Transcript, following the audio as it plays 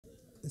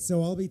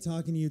So I'll be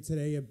talking to you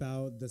today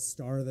about the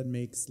star that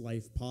makes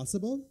life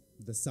possible,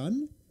 the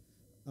sun.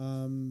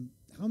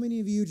 How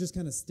many of you just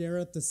kind of stare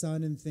at the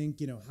sun and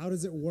think, how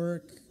does it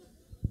work?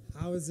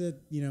 How is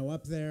it,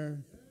 up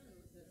there?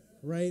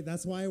 Right?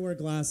 That's why I wear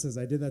glasses.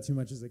 I did that too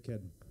much as a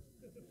kid.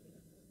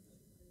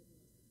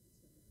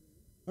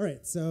 All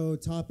right, so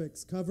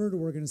topics covered.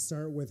 We're going to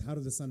start with how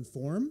did the sun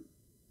form?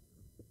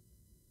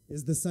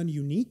 Is the sun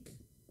unique?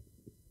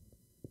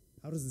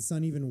 How does the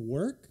sun even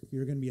work?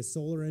 You're going to be a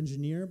solar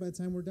engineer by the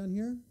time we're done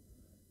here.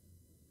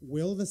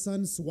 Will the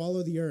sun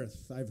swallow the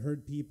earth? I've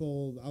heard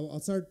people, I'll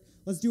start,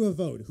 let's do a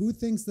vote. Who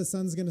thinks the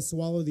sun's going to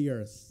swallow the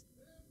earth?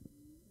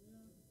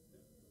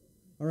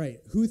 All right,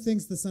 who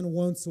thinks the sun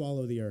won't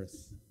swallow the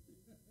earth?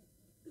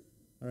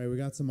 All right, we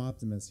got some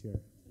optimists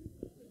here.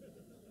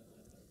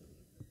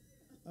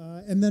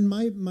 And then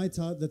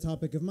the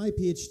topic of my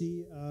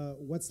PhD,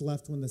 what's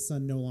left when the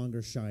sun no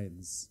longer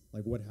shines?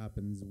 Like what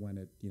happens when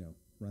it,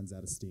 runs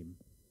out of steam?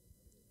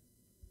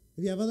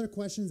 If you have other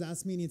questions,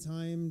 ask me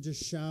anytime.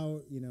 Just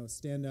shout,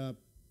 stand up,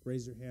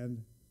 raise your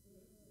hand.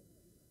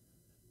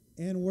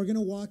 And we're going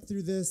to walk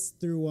through this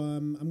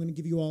I'm going to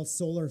give you all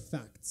solar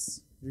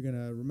facts. You're going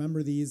to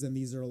remember these, and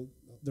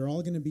they're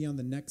all going to be on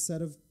the next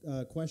set of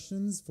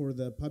questions for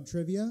the pub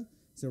trivia.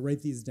 So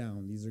write these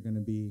down. These are going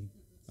to be,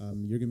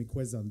 you're going to be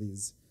quizzed on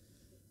these.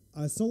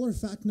 Solar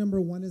fact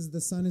number 1 is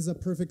the sun is a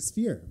perfect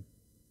sphere.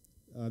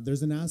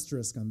 There's an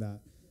asterisk on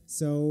that.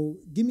 So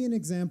give me an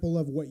example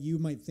of what you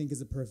might think is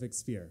a perfect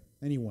sphere.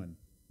 Anyone?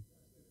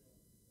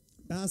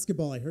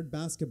 Basketball. I heard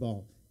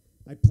basketball.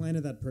 I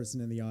planted that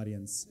person in the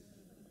audience.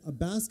 A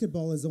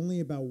basketball is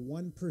only about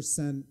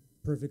 1%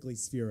 perfectly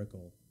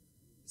spherical.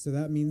 So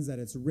that means that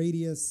its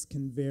radius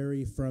can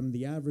vary from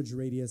the average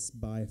radius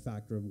by a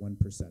factor of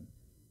 1%.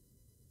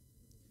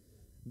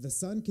 The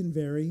sun can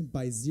vary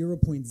by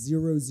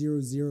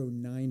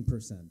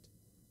 0.0009%.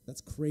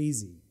 That's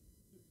crazy.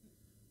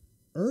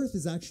 Earth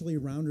is actually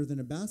rounder than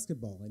a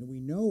basketball, and we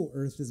know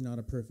Earth is not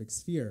a perfect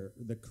sphere.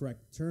 The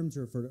correct term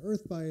to refer to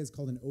Earth by is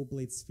called an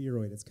oblate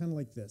spheroid. It's kind of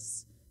like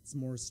this. It's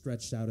more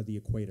stretched out of the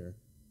equator.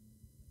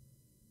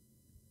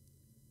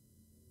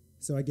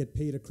 So I get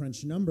paid to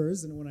crunch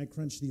numbers, and when I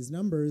crunch these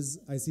numbers,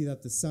 I see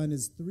that the sun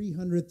is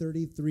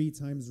 333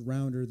 times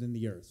rounder than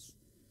the Earth.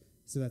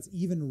 So that's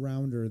even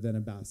rounder than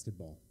a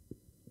basketball.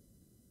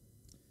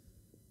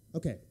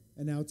 Okay.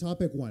 And now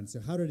topic 1,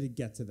 so how did it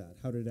get to that?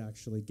 How did it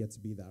actually get to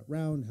be that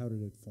round? How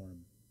did it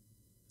form?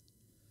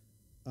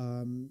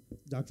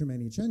 Dr.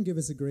 Manny Chen gave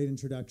us a great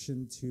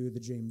introduction to the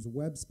James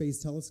Webb Space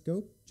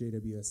Telescope,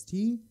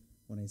 JWST.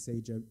 When I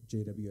say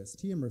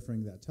JWST, I'm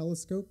referring to that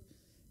telescope.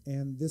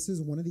 And this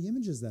is one of the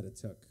images that it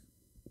took.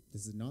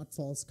 This is not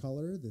false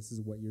color. This is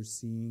what you're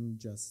seeing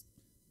just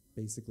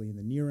basically in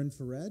the near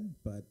infrared,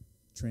 but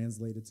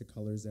translated to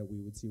colors that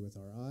we would see with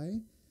our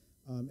eye.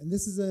 And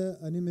this is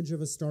an image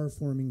of a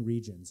star-forming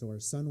region. So our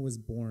sun was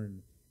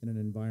born in an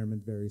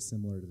environment very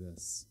similar to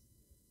this.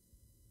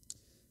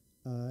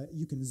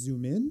 You can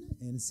zoom in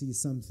and see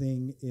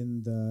something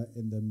in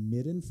the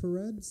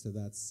mid-infrared. So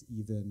that's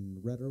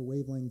even redder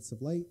wavelengths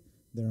of light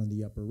there on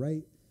the upper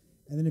right.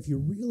 And then if you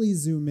really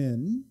zoom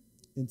in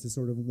into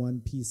sort of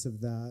one piece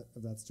of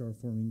that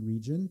star-forming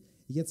region,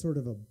 you get sort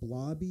of a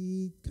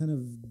blobby kind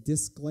of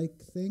disc-like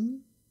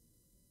thing.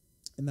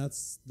 And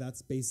that's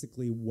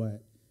basically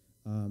what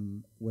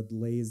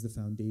lays the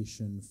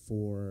foundation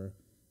for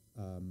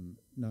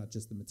not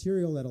just the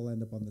material that'll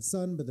end up on the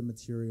sun, but the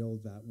material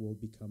that will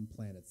become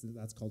planets.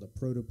 That's called a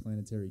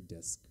protoplanetary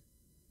disk.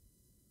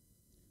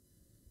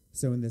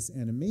 So in this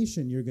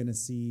animation, you're going to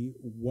see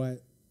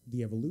what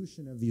the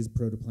evolution of these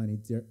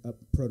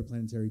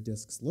protoplanetary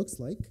disks looks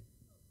like.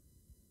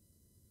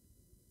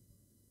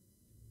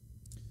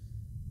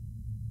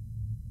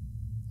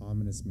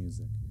 Ominous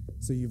music.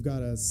 So you've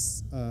got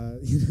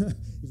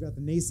you've got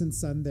the nascent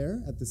sun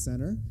there at the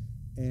center,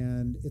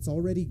 and it's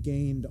already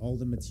gained all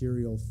the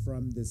material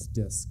from this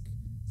disk.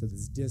 So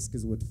this disk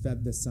is what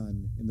fed the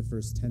sun in the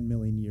first 10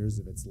 million years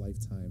of its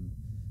lifetime.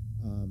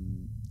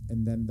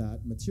 And then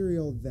that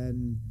material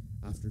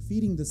after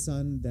feeding the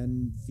sun,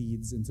 then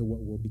feeds into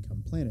what will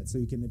become planets. So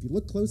if you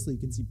look closely, you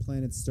can see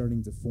planets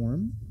starting to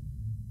form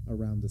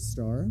around the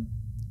star.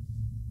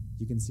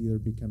 You can see they're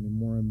becoming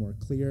more and more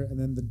clear, and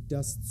then the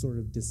dust sort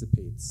of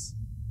dissipates.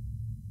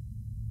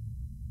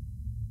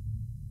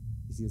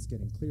 You see it's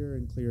getting clearer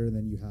and clearer, and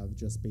then you have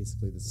just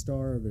basically the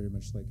star, very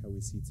much like how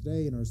we see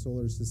today in our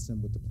solar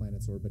system with the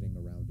planets orbiting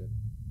around it.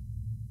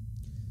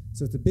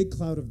 So it's a big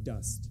cloud of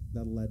dust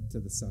that led to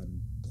the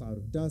sun. Cloud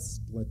of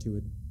dust led to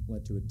a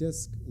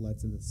disk, led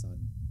to the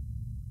sun.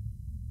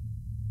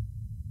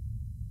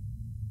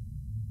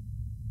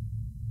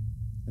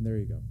 And there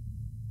you go.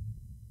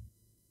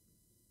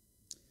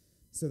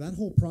 So that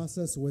whole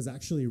process was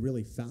actually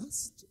really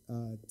fast,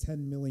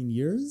 10 million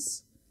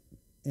years.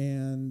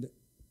 And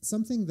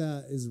something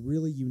that is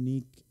really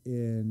unique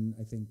in,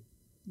 I think,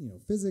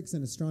 physics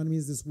and astronomy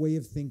is this way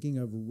of thinking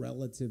of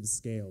relative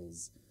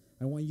scales.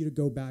 I want you to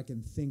go back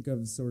and think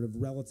of sort of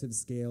relative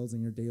scales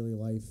in your daily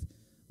life.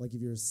 Like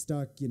if you're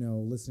stuck,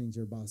 listening to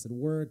your boss at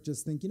work,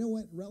 just think, you know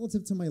what,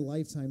 relative to my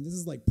lifetime, this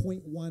is like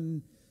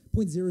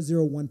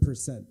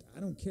 0.001%. I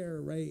don't care,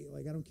 right?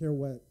 Like I don't care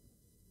what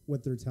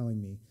they're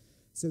telling me.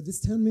 So this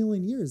 10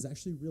 million years is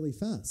actually really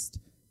fast.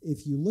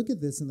 If you look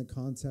at this in the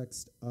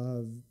context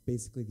of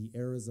basically the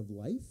eras of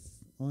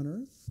life on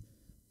Earth,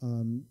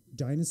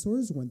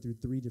 dinosaurs went through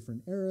three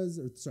different periods,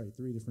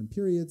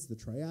 the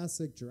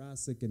Triassic,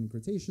 Jurassic, and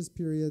Cretaceous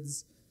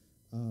periods.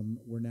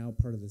 We're now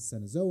part of the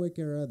Cenozoic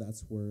era.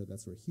 That's where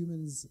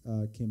humans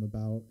came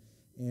about.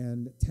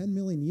 And 10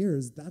 million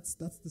years, that's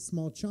the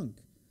small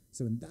chunk.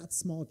 So in that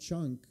small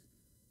chunk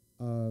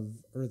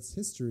of Earth's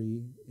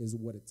history is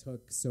what it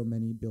took so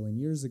many billion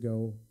years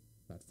ago,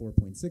 about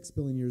 4.6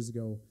 billion years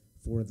ago,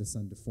 for the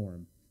sun to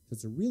form. So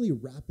it's a really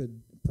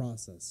rapid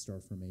process,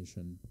 star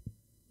formation.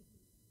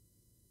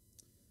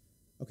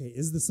 Okay,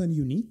 is the sun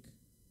unique?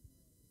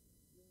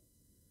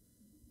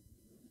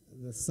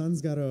 The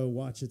sun's got to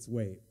watch its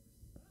weight.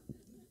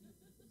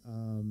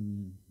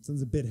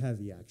 Sun's a bit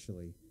heavy,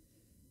 actually.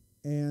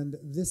 And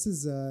this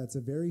is it's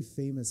a very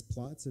famous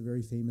plot. It's a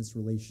very famous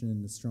relation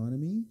in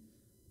astronomy.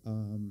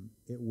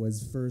 It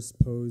was first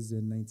posed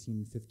in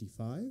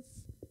 1955,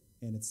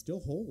 and it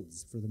still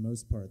holds for the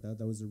most part.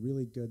 That was a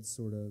really good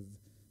sort of,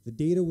 the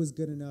data was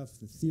good enough,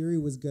 the theory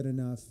was good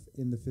enough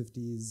in the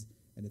 50s,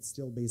 and it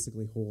still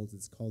basically holds.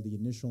 It's called the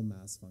initial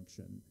mass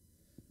function.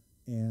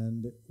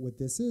 And what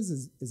this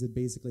is it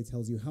basically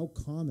tells you how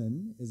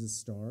common is a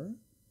star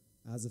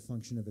as a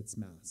function of its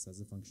mass,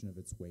 as a function of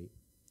its weight.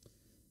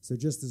 So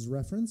just as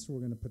reference, we're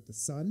going to put the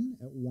sun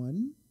at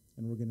 1,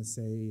 and we're going to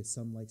say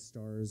sun-like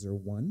stars are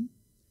 1.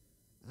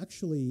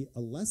 Actually, a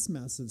less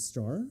massive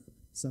star,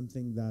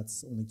 something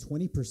that's only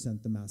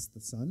 20% the mass of the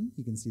sun,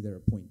 you can see there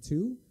at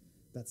 0.2,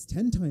 that's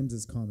 10 times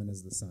as common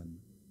as the sun.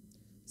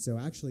 So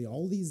actually,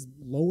 all these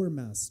lower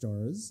mass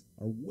stars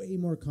are way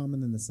more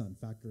common than the sun,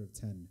 factor of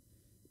 10.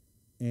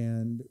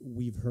 And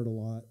we've heard a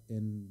lot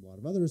in a lot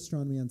of other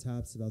astronomy on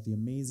taps about the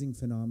amazing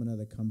phenomena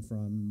that come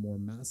from more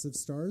massive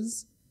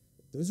stars.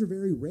 Those are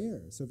very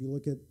rare. So if you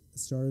look at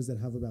stars that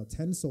have about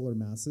 10 solar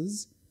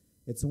masses,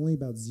 it's only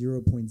about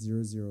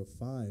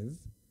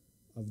 0.005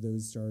 of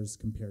those stars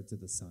compared to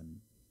the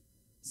sun.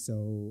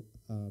 So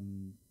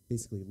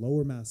basically,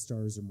 lower mass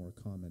stars are more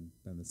common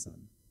than the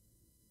sun.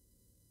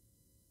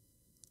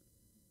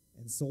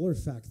 And solar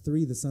fact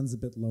 3, the sun's a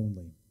bit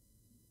lonely.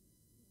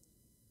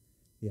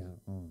 Yeah,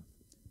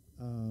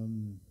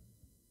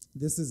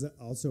 this is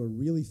also a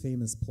really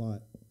famous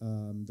plot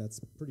that's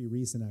pretty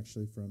recent,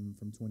 actually, from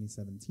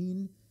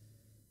 2017.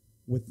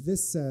 What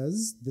this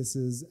says, this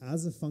is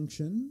as a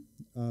function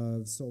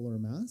of solar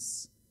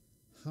mass,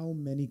 how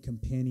many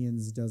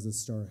companions does a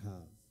star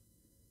have?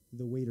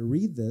 The way to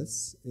read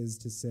this is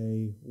to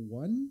say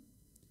 1,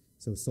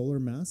 so solar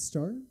mass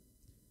star,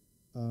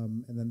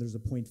 and then there's a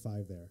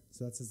 0.5 there.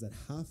 So that says that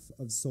half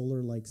of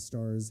solar-like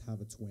stars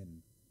have a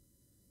twin.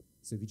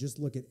 So if you just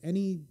look at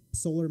any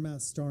solar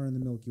mass star in the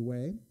Milky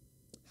Way,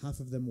 half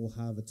of them will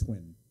have a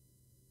twin.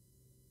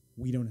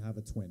 We don't have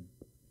a twin.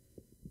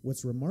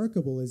 What's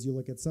remarkable is you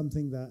look at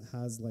something that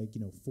has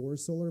 4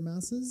 solar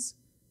masses,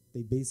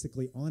 they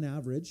basically, on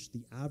average,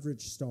 the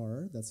average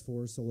star that's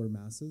 4 solar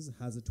masses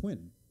has a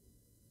twin.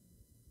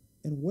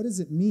 And what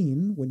does it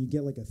mean when you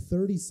get like a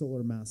 30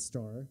 solar mass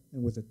star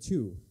and with a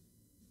 2?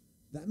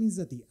 That means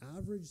that the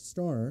average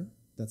star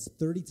that's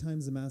 30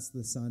 times the mass of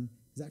the sun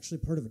is actually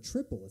part of a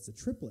triple. It's a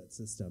triplet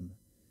system.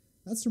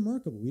 That's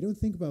remarkable. We don't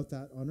think about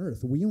that on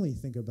Earth. We only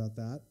think about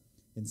that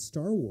in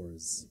Star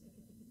Wars.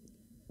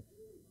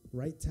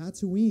 Right?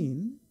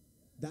 Tatooine,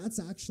 that's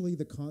actually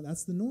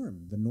that's the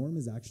norm. The norm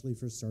is actually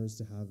for stars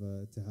to have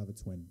a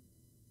twin.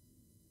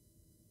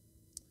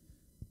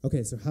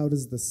 Okay, so how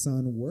does the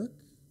sun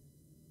work?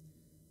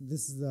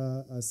 This is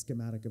a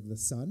schematic of the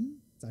sun.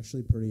 It's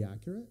actually pretty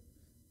accurate.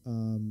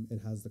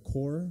 It has the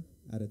core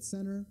at its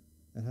center.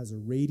 It has a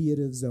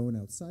radiative zone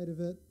outside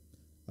of it,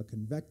 a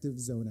convective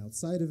zone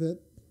outside of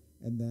it,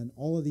 and then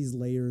all of these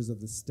layers of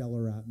the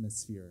stellar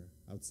atmosphere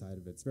outside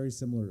of it. It's very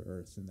similar to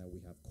Earth in that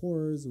we have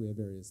cores, we have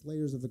various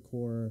layers of the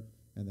core,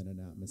 and then an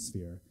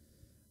atmosphere.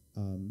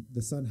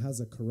 The sun has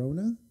a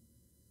corona.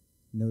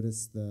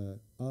 Notice the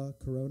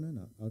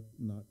corona,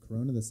 not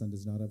corona. The sun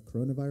does not have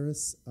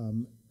coronavirus.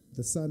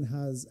 The sun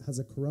has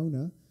a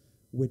corona,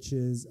 which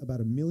is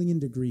about 1 million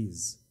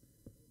degrees.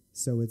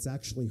 So it's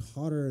actually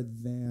hotter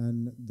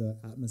than the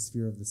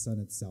atmosphere of the sun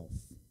itself.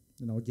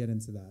 And I'll get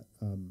into that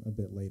a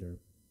bit later.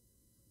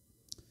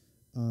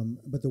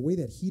 But the way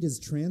that heat is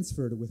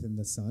transferred within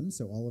the sun,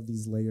 so all of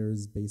these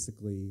layers,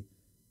 basically,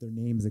 their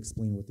names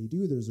explain what they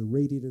do. There's a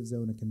radiative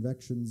zone, a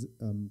convective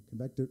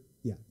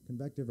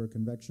or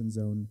convection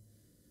zone.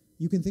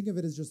 You can think of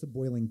it as just a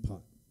boiling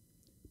pot.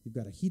 You've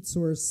got a heat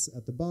source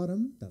at the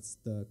bottom. That's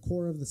the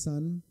core of the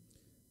sun.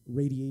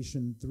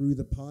 Radiation through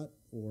the pot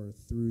or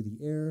through the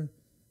air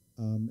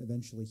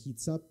eventually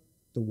heats up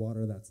the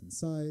water that's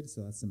inside.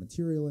 So that's the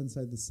material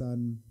inside the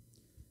sun.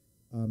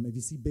 If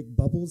you see big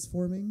bubbles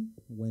forming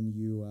when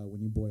you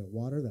boil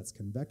water, that's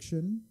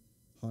convection.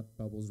 Hot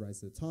bubbles rise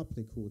to the top,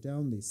 they cool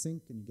down, they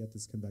sink, and you get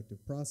this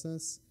convective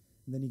process.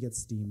 and then you get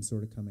steam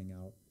sort of coming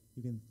out.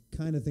 You can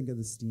kind of think of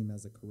the steam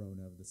as a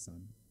corona of the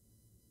sun.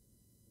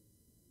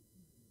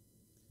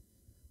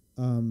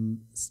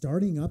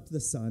 Starting up the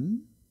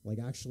sun, like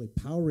actually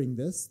powering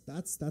this,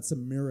 that's a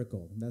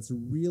miracle. That's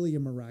really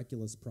a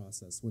miraculous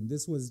process. When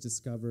this was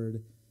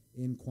discovered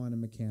in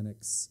quantum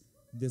mechanics,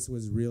 this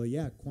was really,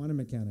 quantum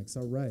mechanics,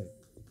 all right.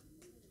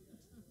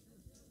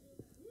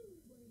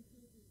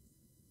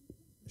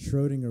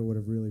 Schrodinger would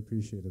have really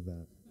appreciated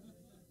that.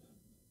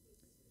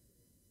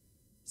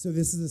 So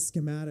this is a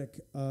schematic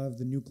of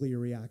the nuclear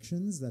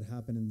reactions that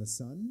happen in the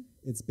sun.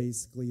 It's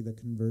basically the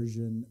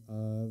conversion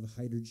of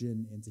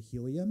hydrogen into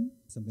helium,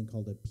 something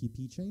called a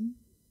PP chain.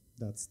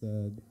 That's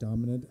the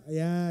dominant.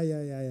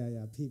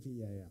 PP,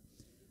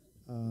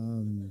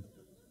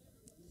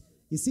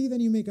 you see,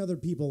 then you make other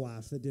people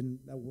laugh that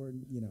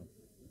weren't,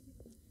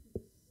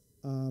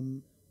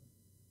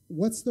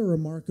 What's the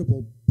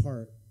remarkable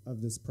part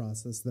of this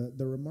process? The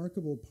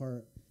remarkable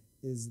part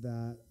is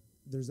that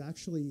there's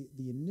actually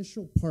the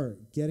initial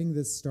part, getting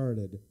this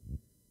started.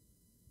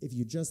 If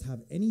you just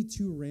have any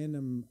two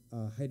random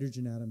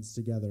hydrogen atoms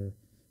together,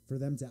 for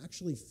them to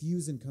actually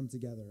fuse and come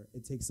together,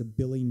 it takes 1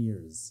 billion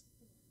years.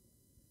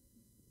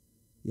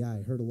 Yeah,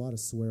 I heard a lot of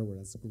swear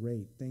words. That's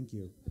great. Thank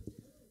you.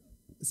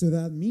 So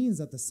that means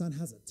that the sun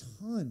has a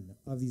ton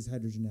of these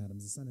hydrogen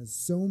atoms. The sun has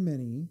so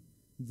many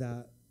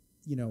that,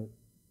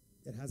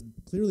 it has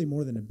clearly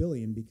more than 1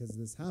 billion because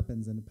this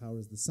happens and it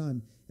powers the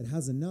sun. It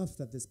has enough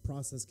that this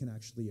process can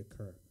actually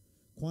occur.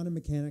 Quantum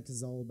mechanics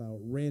is all about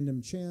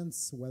random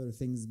chance, whether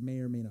things may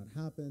or may not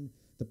happen.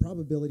 The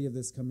probability of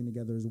this coming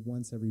together is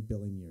once every 1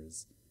 billion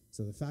years.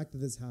 So the fact that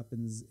this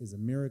happens is a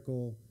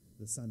miracle.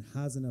 The sun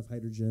has enough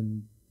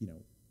hydrogen,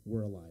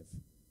 we're alive.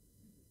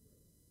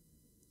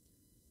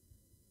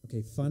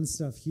 Okay, fun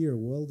stuff here.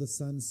 Will the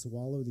sun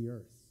swallow the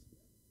earth?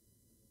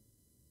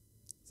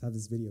 Let's have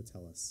this video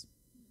tell us.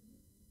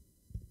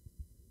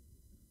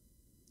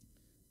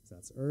 So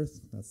that's Earth,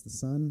 that's the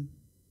sun.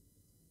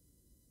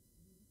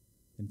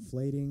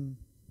 Inflating,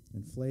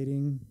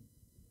 inflating.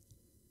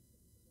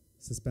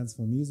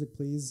 Suspenseful music,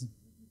 please.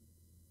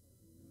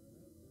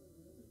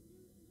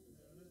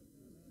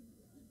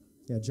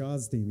 Yeah,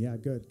 Jaws theme. Yeah,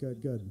 good,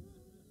 good, good.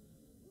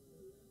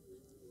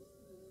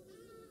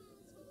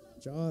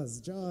 Jaws,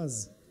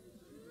 Jaws.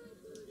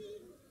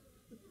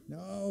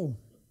 No.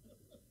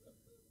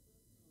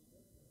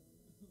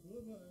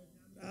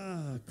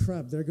 Ah,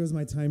 crap. There goes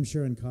my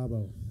timeshare in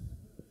Cabo.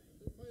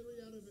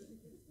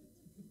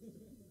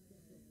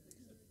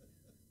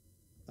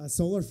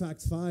 Solar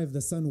fact 5,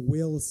 the sun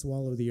will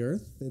swallow the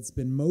earth. It's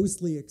been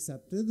mostly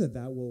accepted that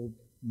that will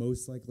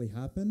most likely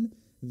happen.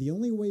 The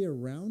only way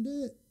around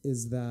it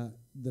is that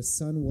the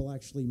sun will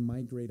actually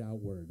migrate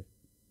outward.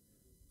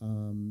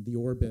 The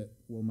orbit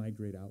will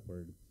migrate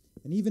outward.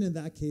 And even in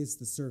that case,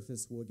 the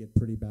surface will get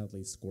pretty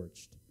badly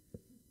scorched.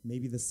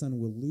 Maybe the sun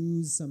will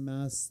lose some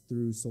mass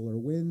through solar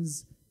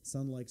winds.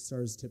 Sun-like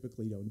stars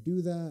typically don't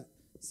do that,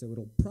 so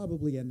it'll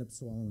probably end up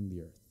swallowing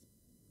the earth.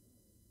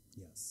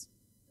 Yes.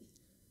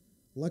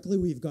 Luckily,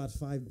 we've got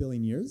 5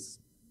 billion years.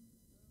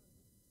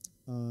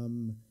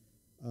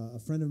 A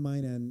friend of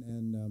mine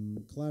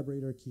and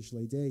collaborator,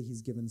 Kishle Day,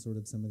 he's given sort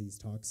of some of these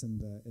talks in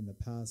the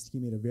past. He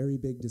made a very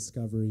big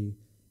discovery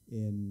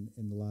in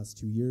the last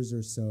 2 years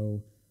or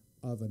so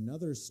of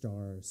another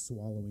star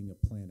swallowing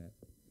a planet.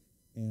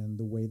 And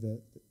the way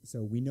that,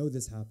 so we know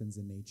this happens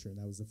in nature.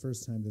 That was the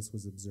first time this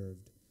was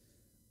observed.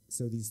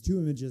 So these two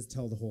images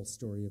tell the whole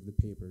story of the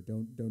paper.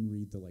 Don't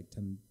read the like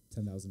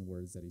 10,000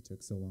 words that he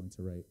took so long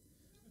to write.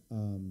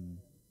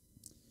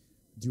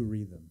 Do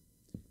read them.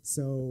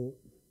 So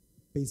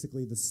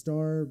basically the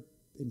star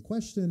in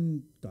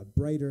question got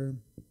brighter.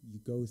 You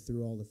go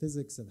through all the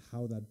physics of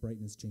how that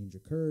brightness change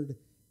occurred,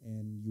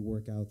 and you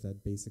work out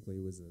that basically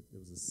it was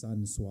a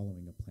sun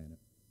swallowing a planet.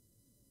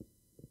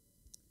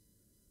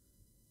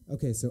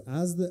 Okay, so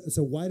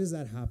why does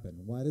that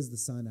happen? Why does the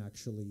sun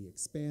actually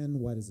expand?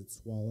 Why does it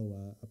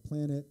swallow a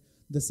planet?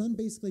 The sun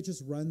basically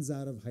just runs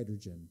out of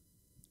hydrogen.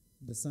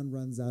 The sun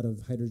runs out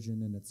of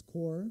hydrogen in its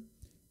core,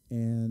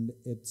 and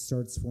it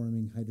starts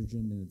forming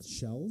hydrogen in its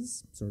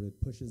shells, sort of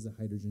pushes the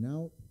hydrogen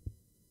out.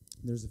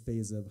 There's a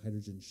phase of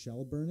hydrogen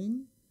shell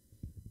burning,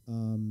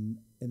 and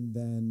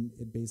then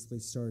it basically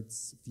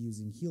starts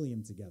fusing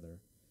helium together.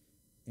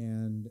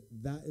 And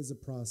that is a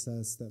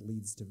process that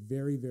leads to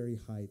very, very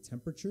high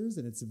temperatures,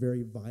 and it's a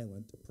very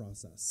violent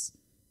process.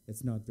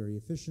 It's not very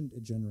efficient.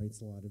 It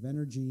generates a lot of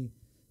energy,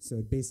 so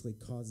it basically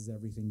causes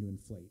everything to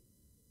inflate.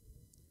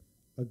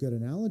 A good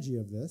analogy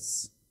of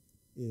this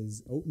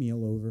is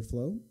oatmeal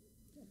overflow.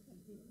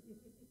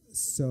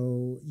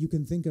 So you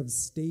can think of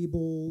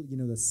stable,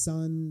 the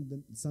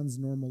sun's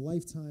normal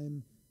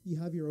lifetime. You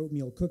have your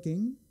oatmeal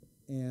cooking,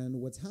 and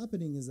what's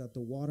happening is that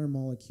the water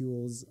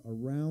molecules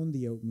around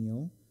the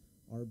oatmeal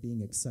are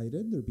being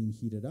excited. They're being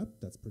heated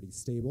up. That's pretty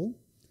stable.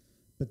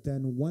 But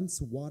then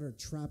once water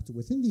trapped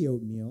within the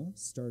oatmeal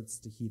starts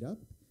to heat up,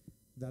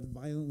 that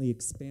violently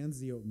expands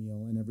the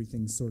oatmeal, and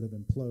everything sort of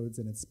implodes,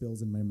 and it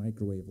spills in my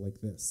microwave like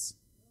this.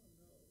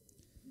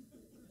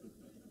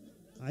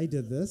 I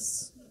did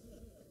this.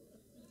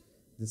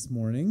 this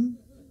morning.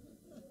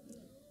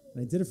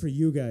 And I did it for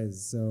you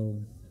guys, so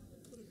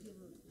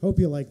hope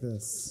you like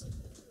this.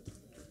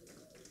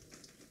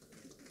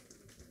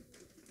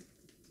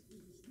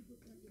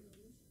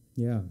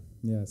 Yeah,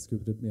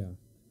 scooped it, yeah.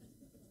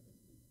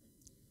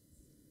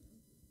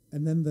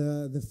 And then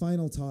the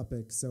final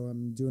topic, so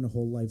I'm doing a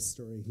whole life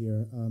story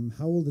here.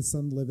 How will the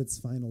sun live its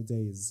final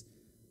days?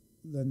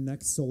 The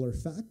next solar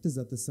fact is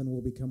that the sun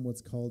will become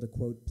what's called a,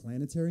 quote,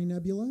 planetary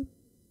nebula.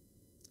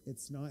 It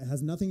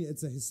has nothing,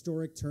 it's a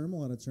historic term. A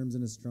lot of terms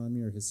in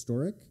astronomy are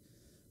historic.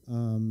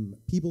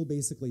 People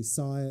basically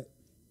saw it,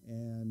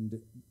 and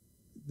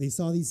they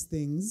saw these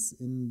things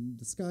in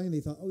the sky, and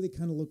they thought, oh, they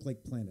kind of look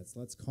like planets.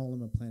 Let's call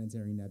them a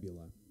planetary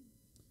nebula.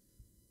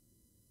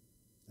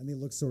 And they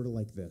look sort of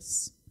like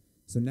this.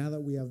 So now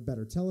that we have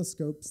better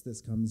telescopes,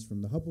 this comes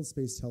from the Hubble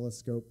Space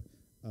Telescope,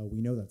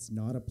 we know that's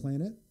not a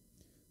planet.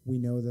 We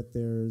know that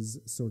there's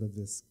sort of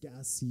this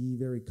gassy,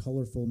 very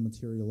colorful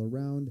material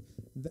around.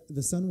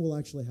 The sun will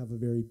actually have a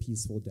very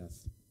peaceful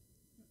death.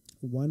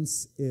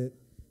 Once it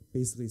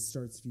basically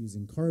starts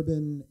fusing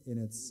carbon in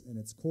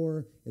its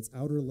core, its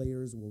outer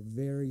layers will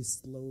very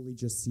slowly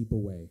just seep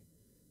away.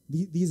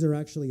 These are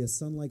actually a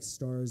sun-like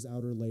star's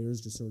outer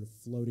layers just sort of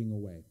floating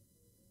away.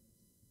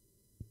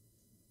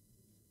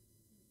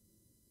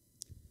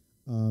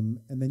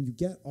 And then you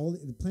get all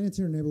the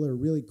planetary nebulae are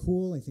really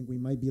cool. I think we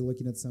might be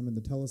looking at some in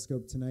the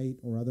telescope tonight,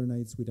 or other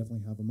nights we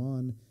definitely have them on.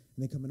 And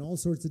they come in all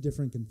sorts of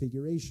different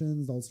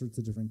configurations, all sorts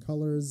of different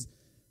colors.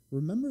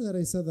 Remember that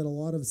I said that a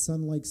lot of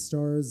sun-like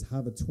stars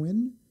have a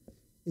twin?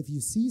 If you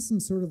see some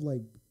sort of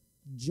like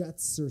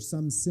jets or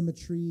some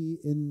symmetry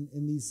in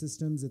these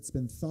systems, it's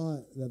been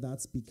thought that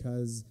that's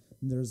because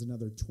there's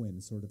another twin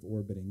sort of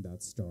orbiting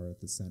that star at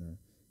the center.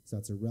 So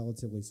that's a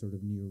relatively sort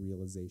of new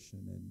realization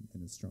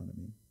in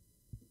astronomy.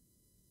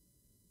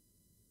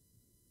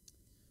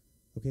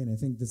 Okay, and I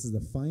think this is the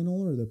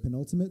final or the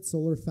penultimate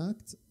solar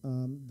fact.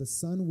 The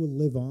sun will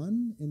live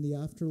on in the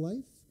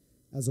afterlife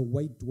as a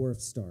white dwarf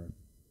star.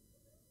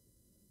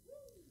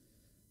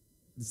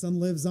 The sun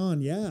lives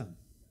on, yeah.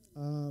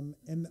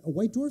 And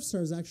white dwarf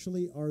stars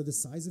actually are the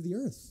size of the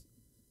Earth.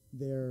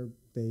 The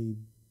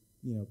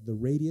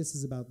radius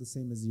is about the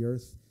same as the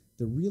Earth.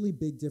 The really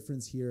big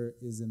difference here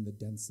is in the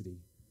density.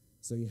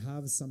 So you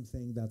have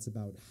something that's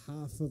about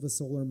half of a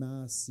solar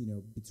mass,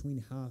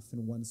 between half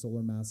and one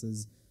solar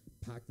masses,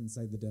 packed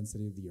inside the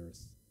density of the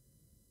Earth.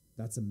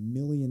 That's 1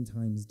 million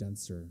times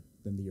denser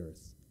than the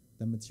Earth.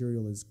 That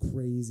material is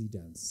crazy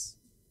dense.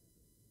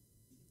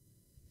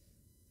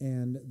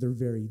 And they're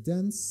very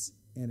dense,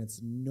 and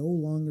it's no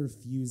longer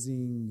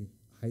fusing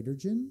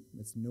hydrogen.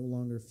 It's no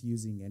longer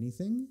fusing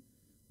anything.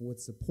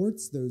 What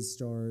supports those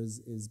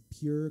stars is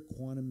pure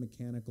quantum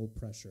mechanical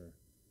pressure.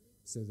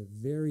 So the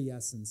very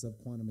essence of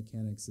quantum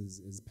mechanics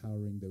is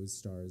powering those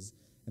stars.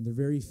 And they're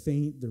very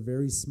faint, they're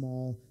very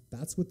small.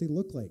 That's what they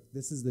look like.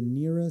 This is the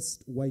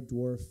nearest white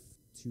dwarf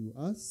to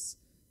us.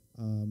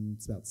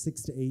 It's about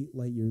 6 to 8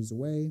 light years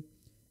away,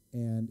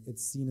 and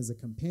it's seen as a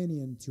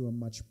companion to a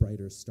much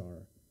brighter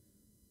star.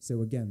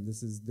 So again,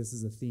 this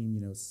is a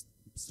theme.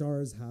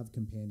 Stars have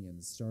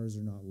companions. Stars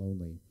are not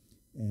lonely,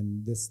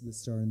 and the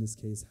star in this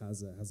case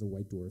has a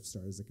white dwarf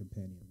star as a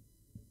companion.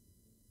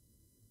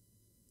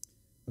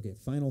 Okay,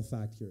 final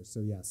fact here.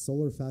 So yeah,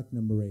 solar fact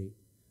number 8.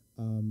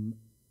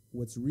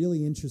 What's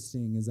really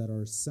interesting is that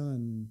our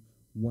sun,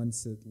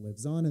 once it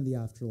lives on in the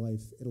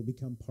afterlife, it'll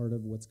become part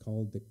of what's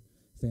called the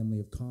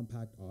family of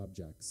compact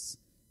objects.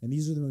 And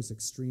these are the most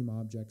extreme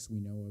objects we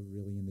know of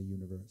really in the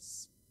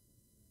universe.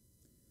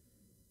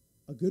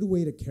 A good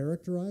way to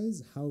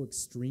characterize how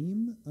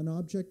extreme an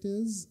object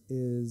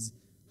is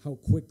how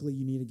quickly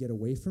you need to get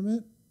away from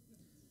it.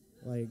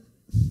 Like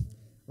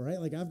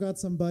I've got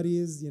some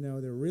buddies,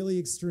 they're really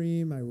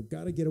extreme. I've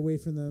got to get away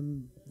from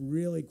them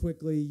really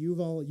quickly. You've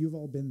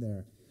all been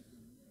there.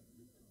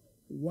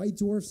 White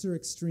dwarfs are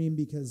extreme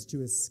because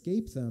to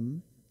escape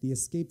them, the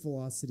escape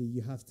velocity,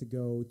 you have to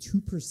go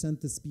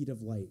 2% the speed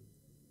of light.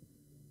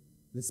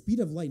 The speed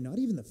of light, not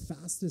even the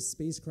fastest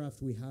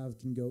spacecraft we have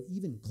can go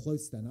even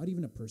close to that, not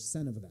even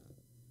 1% of that.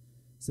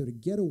 So to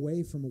get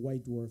away from a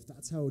white dwarf,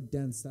 that's how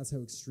dense, that's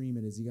how extreme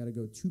it is. You got to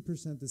go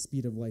 2% the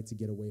speed of light to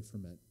get away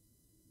from it.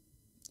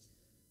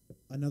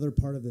 Another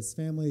part of this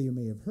family you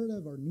may have heard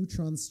of are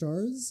neutron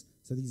stars.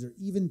 So these are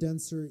even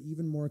denser,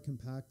 even more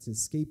compact. To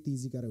escape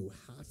these, you got to go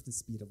half the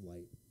speed of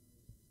light.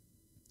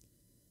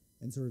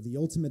 And sort of the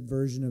ultimate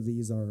version of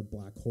these are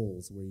black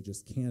holes, where you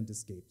just can't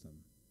escape them.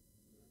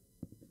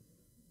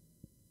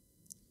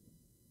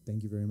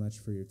 Thank you very much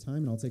for your time,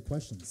 and I'll take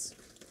questions.